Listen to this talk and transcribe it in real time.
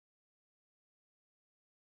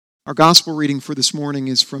Our gospel reading for this morning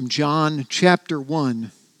is from John chapter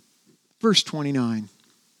 1, verse 29.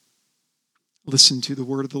 Listen to the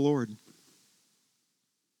word of the Lord.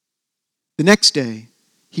 The next day,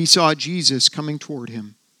 he saw Jesus coming toward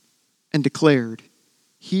him and declared,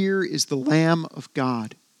 "Here is the Lamb of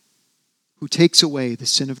God who takes away the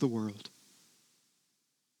sin of the world."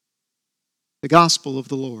 The gospel of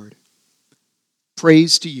the Lord.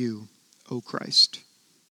 Praise to you, O Christ.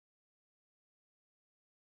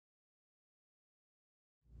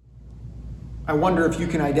 I wonder if you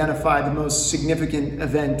can identify the most significant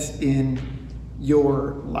event in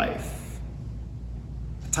your life.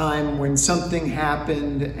 A time when something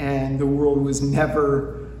happened and the world was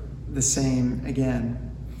never the same again.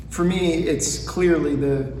 For me, it's clearly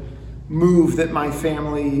the move that my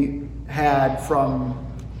family had from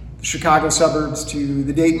the Chicago suburbs to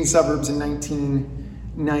the Dayton suburbs in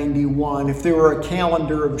 1991. If there were a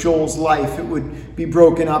calendar of Joel's life, it would be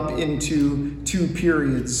broken up into two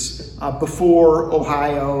periods, before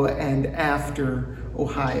Ohio and after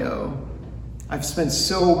Ohio. I've spent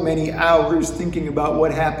so many hours thinking about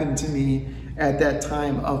what happened to me at that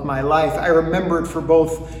time of my life. I remember it for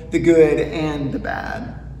both the good and the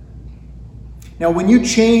bad. Now, when you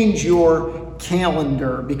change your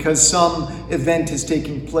calendar because some event is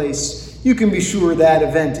taking place, you can be sure that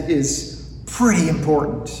event is pretty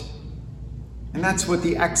important. And that's what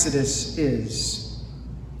the Exodus is.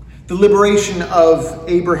 The liberation of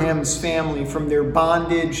Abraham's family from their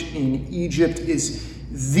bondage in Egypt is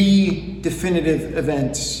the definitive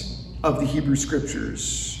event of the Hebrew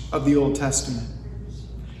Scriptures of the Old Testament.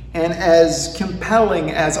 And as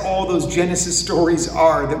compelling as all those Genesis stories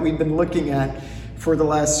are that we've been looking at for the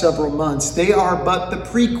last several months, they are but the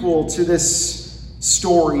prequel to this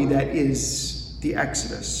story that is the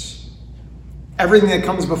Exodus. Everything that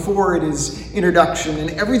comes before it is introduction, and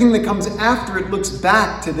everything that comes after it looks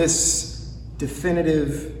back to this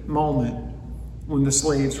definitive moment when the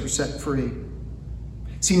slaves were set free.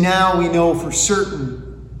 See, now we know for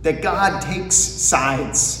certain that God takes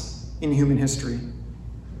sides in human history.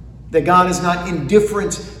 That God is not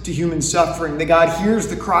indifferent to human suffering. That God hears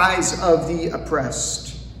the cries of the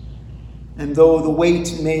oppressed. And though the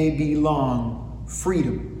wait may be long,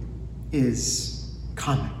 freedom is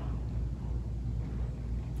coming.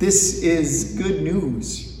 This is good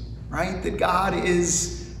news, right? That God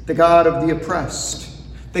is the God of the oppressed.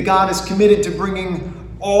 That God is committed to bringing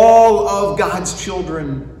all of God's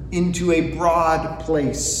children into a broad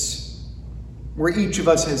place where each of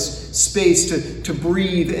us has space to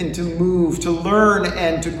breathe and to move, to learn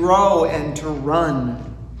and to grow and to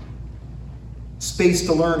run. Space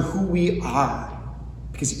to learn who we are,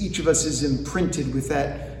 because each of us is imprinted with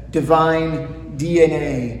that divine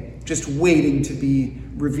DNA just waiting to be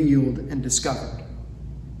revealed and discovered.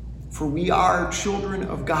 For we are children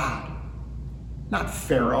of God, not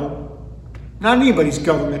Pharaoh, not anybody's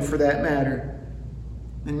government for that matter.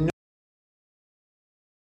 And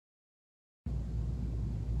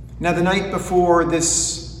now, the night before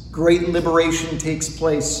this great liberation takes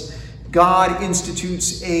place, God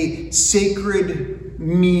institutes a sacred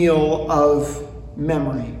meal of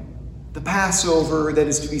memory, the Passover that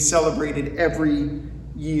is to be celebrated every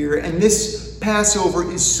year. And this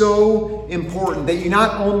Passover is so important that you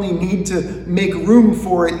not only need to make room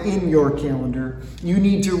for it in your calendar, you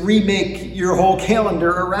need to remake your whole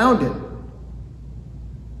calendar around it.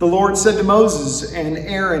 The Lord said to Moses and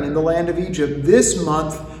Aaron in the land of Egypt, "This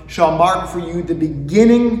month shall mark for you the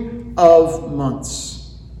beginning of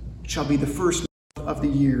months. It shall be the first month of the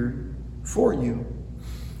year for you."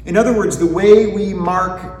 In other words, the way we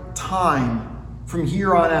mark time from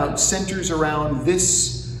here on out centers around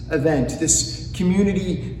this event, this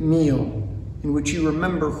community meal in which you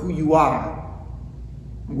remember who you are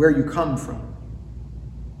and where you come from.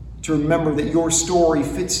 To remember that your story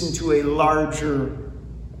fits into a larger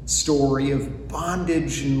story of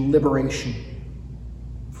bondage and liberation.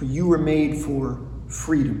 For you were made for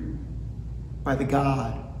freedom by the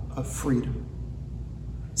God of freedom.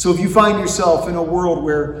 So if you find yourself in a world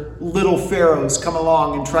where little pharaohs come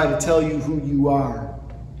along and try to tell you who you are,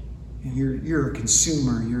 and you're a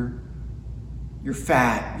consumer, you're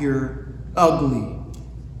fat, you're ugly,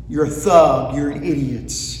 you're a thug, you're an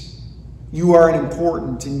idiot, you are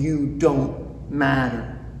unimportant and you don't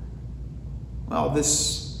matter. Well,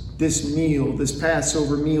 this meal, this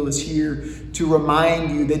Passover meal, is here to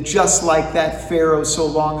remind you that just like that Pharaoh so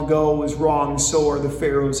long ago was wrong, so are the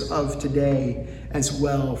pharaohs of today as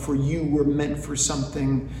well. For you were meant for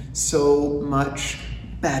something so much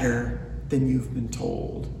better than you've been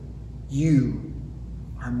told. You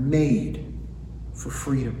are made for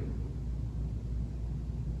freedom.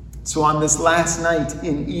 So on this last night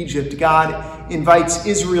in Egypt, God invites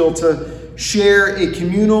Israel to share a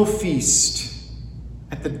communal feast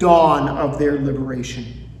at the dawn of their liberation.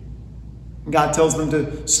 God tells them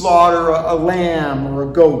to slaughter a lamb or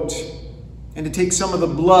a goat and to take some of the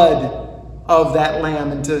blood of that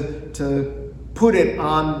lamb and to put it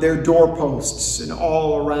on their doorposts and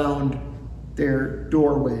all around their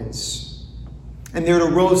doorways. And they're to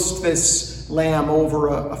roast this lamb over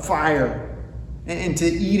a fire and to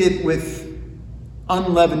eat it with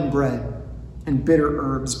unleavened bread and bitter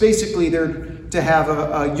herbs. Basically, they're to have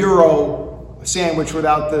a Euro sandwich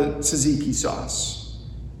without the tzatziki sauce.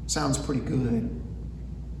 Sounds pretty good.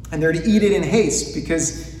 And they're to eat it in haste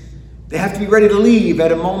because they have to be ready to leave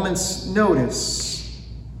at a moment's notice.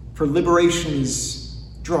 For liberation is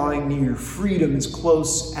drawing near. Freedom is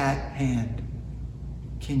close at hand.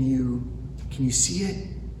 Can you see it?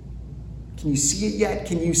 Can you see it yet?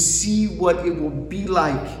 Can you see what it will be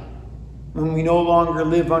like when we no longer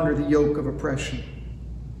live under the yoke of oppression?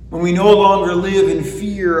 When we no longer live in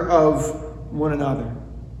fear of one another?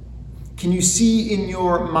 Can you see in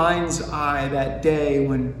your mind's eye that day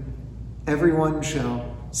when everyone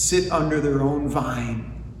shall sit under their own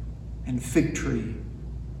vine and fig tree,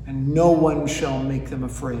 and no one shall make them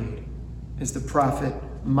afraid, as the prophet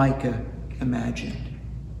Micah imagined?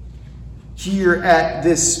 Here at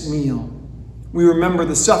this meal, we remember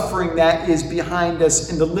the suffering that is behind us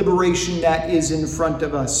and the liberation that is in front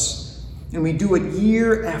of us. And we do it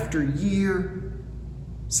year after year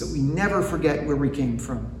so that we never forget where we came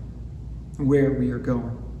from and where we are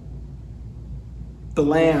going. The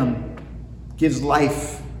Lamb gives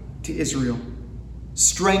life to Israel,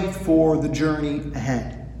 strength for the journey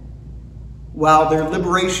ahead. While their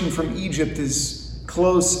liberation from Egypt is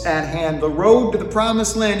close at hand, the road to the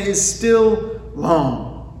Promised Land is still long.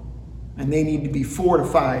 And they need to be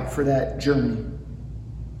fortified for that journey.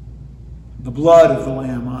 The blood of the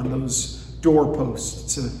Lamb on those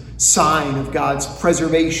doorposts, it's a sign of God's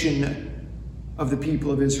preservation of the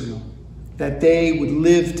people of Israel, that they would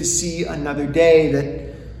live to see another day,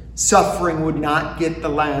 that suffering would not get the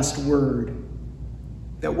last word,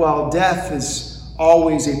 that while death is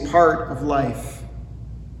always a part of life,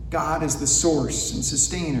 God is the source and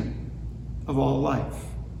sustainer of all life.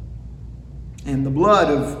 And the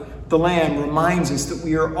blood of the Lamb reminds us that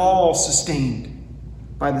we are all sustained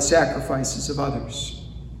by the sacrifices of others.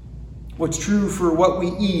 What's true for what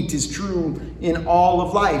we eat is true in all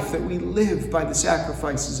of life, that we live by the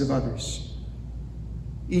sacrifices of others.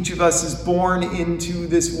 Each of us is born into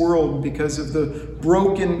this world because of the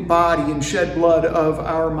broken body and shed blood of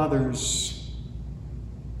our mothers.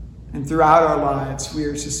 And throughout our lives, we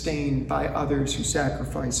are sustained by others who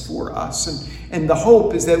sacrifice for us. And the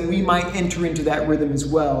hope is that we might enter into that rhythm as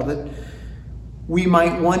well, that we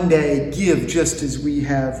might one day give just as we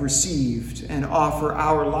have received and offer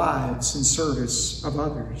our lives in service of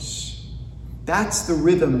others. That's the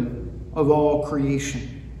rhythm of all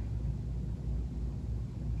creation,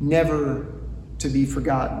 never to be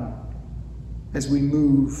forgotten as we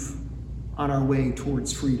move on our way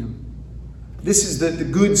towards freedom. This is the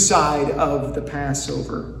good side of the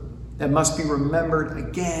Passover that must be remembered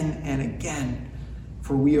again and again,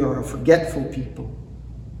 for we are a forgetful people.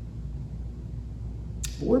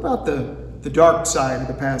 But what about the dark side of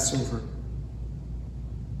the Passover?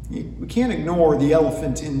 We can't ignore the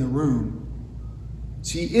elephant in the room.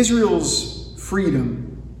 See, Israel's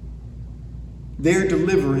freedom, their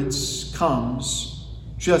deliverance comes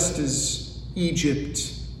just as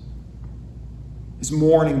Egypt is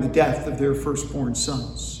mourning the death of their firstborn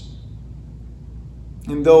sons.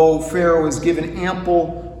 And though Pharaoh is given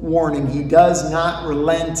ample warning, he does not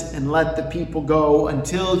relent and let the people go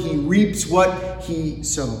until he reaps what he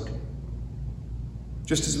sowed.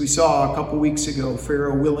 Just as we saw a couple weeks ago,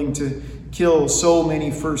 Pharaoh willing to kill so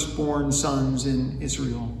many firstborn sons in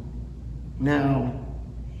Israel. Now,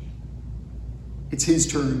 it's his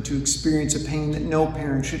turn to experience a pain that no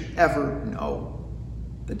parent should ever know: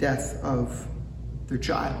 the death of their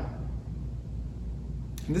child.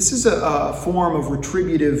 And this is a form of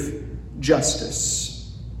retributive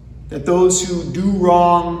justice, that those who do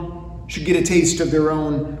wrong should get a taste of their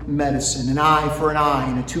own medicine, an eye for an eye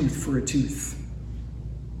and a tooth for a tooth.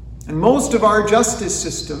 And most of our justice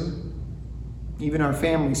system, even our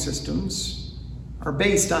family systems, are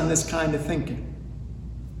based on this kind of thinking.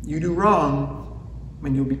 You do wrong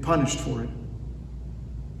and you'll be punished for it.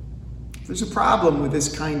 There's a problem with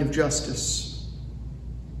this kind of justice.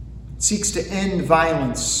 Seeks to end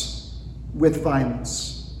violence with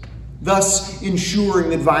violence, thus ensuring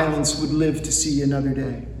that violence would live to see another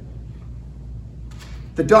day.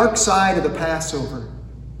 The dark side of the Passover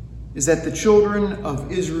is that the children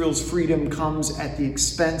of Israel's freedom comes at the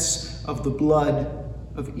expense of the blood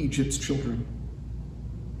of Egypt's children.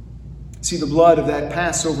 See, the blood of that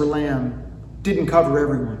Passover lamb didn't cover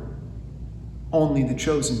everyone, only the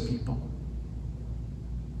chosen people.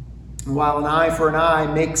 And while an eye for an eye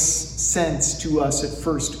makes sense to us at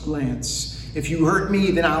first glance, if you hurt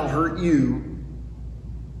me, then I'll hurt you,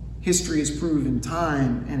 history has proven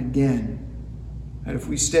time and again that if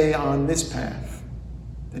we stay on this path,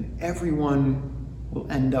 then everyone will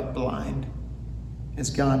end up blind, as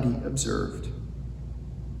Gandhi observed.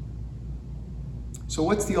 So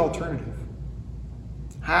what's the alternative?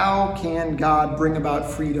 How can God bring about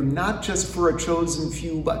freedom, not just for a chosen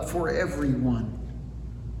few, but for everyone?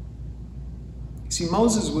 See,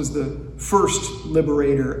 Moses was the first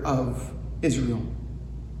liberator of Israel,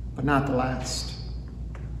 but not the last.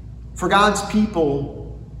 For God's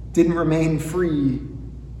people didn't remain free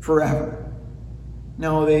forever.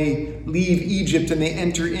 No, they leave Egypt and they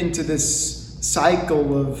enter into this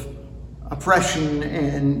cycle of oppression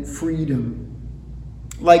and freedom.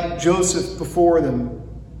 Like Joseph before them,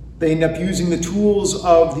 they end up using the tools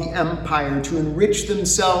of the empire to enrich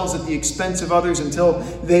themselves at the expense of others until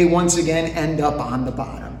they once again end up on the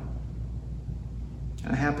bottom.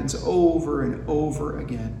 And it happens over and over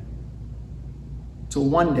again. Till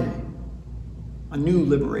one day, a new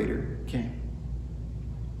liberator came.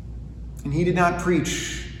 And he did not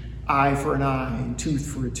preach eye for an eye and tooth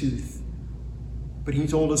for a tooth, but he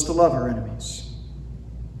told us to love our enemies.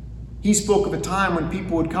 He spoke of a time when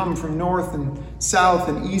people would come from north and south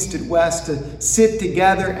and east and west to sit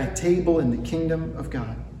together at table in the kingdom of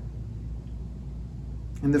God.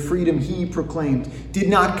 And the freedom he proclaimed did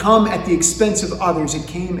not come at the expense of others. It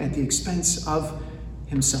came at the expense of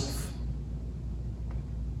himself.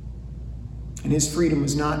 And his freedom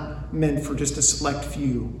was not meant for just a select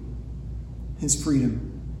few. His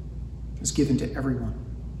freedom was given to everyone.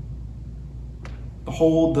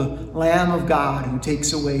 Behold, the Lamb of God who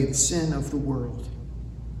takes away the sin of the world.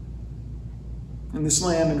 And this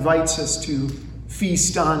Lamb invites us to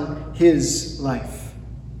feast on his life,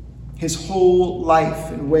 his whole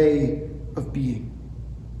life and way of being.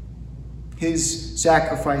 His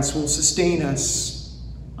sacrifice will sustain us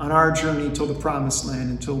on our journey till the promised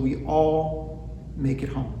land, until we all make it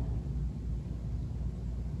home.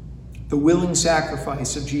 The willing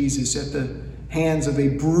sacrifice of Jesus at the hands of a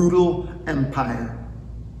brutal empire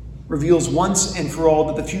reveals once and for all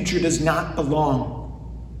that the future does not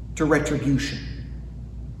belong to retribution,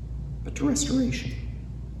 but to restoration.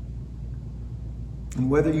 And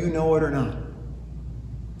whether you know it or not,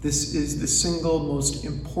 this is the single most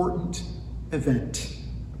important event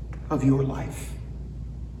of your life.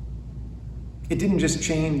 It didn't just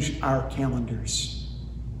change our calendars,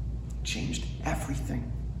 it changed everything.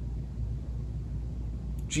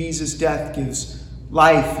 Jesus' death gives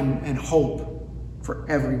life and hope for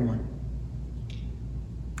everyone.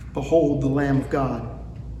 Behold the Lamb of God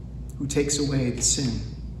who takes away the sin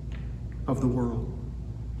of the world.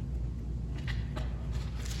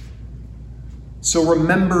 So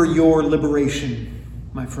remember your liberation,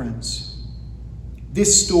 my friends.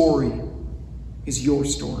 This story is your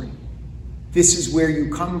story. This is where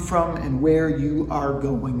you come from and where you are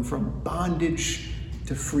going, from bondage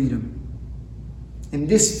to freedom. And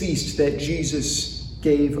this feast that Jesus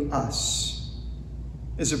gave us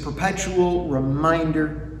is a perpetual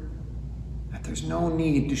reminder that there's no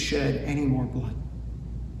need to shed any more blood,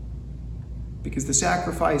 because the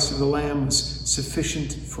sacrifice of the Lamb was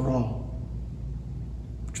sufficient for all,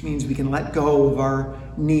 which means we can let go of our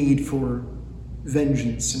need for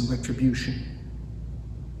vengeance and retribution.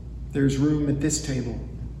 There's room at this table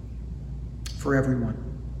for everyone.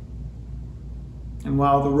 And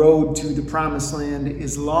while the road to the promised land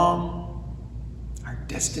is long, our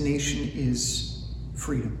destination is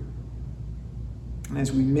freedom. And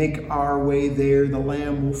as we make our way there, the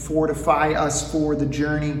Lamb will fortify us for the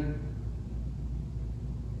journey.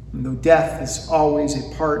 And though death is always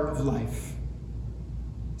a part of life,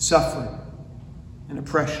 suffering and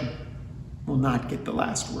oppression will not get the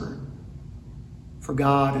last word. For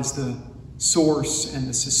God is the source and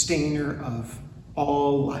the sustainer of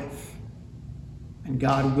all life. And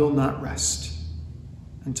God will not rest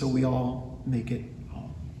until we all make it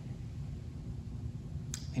home.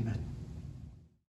 Amen.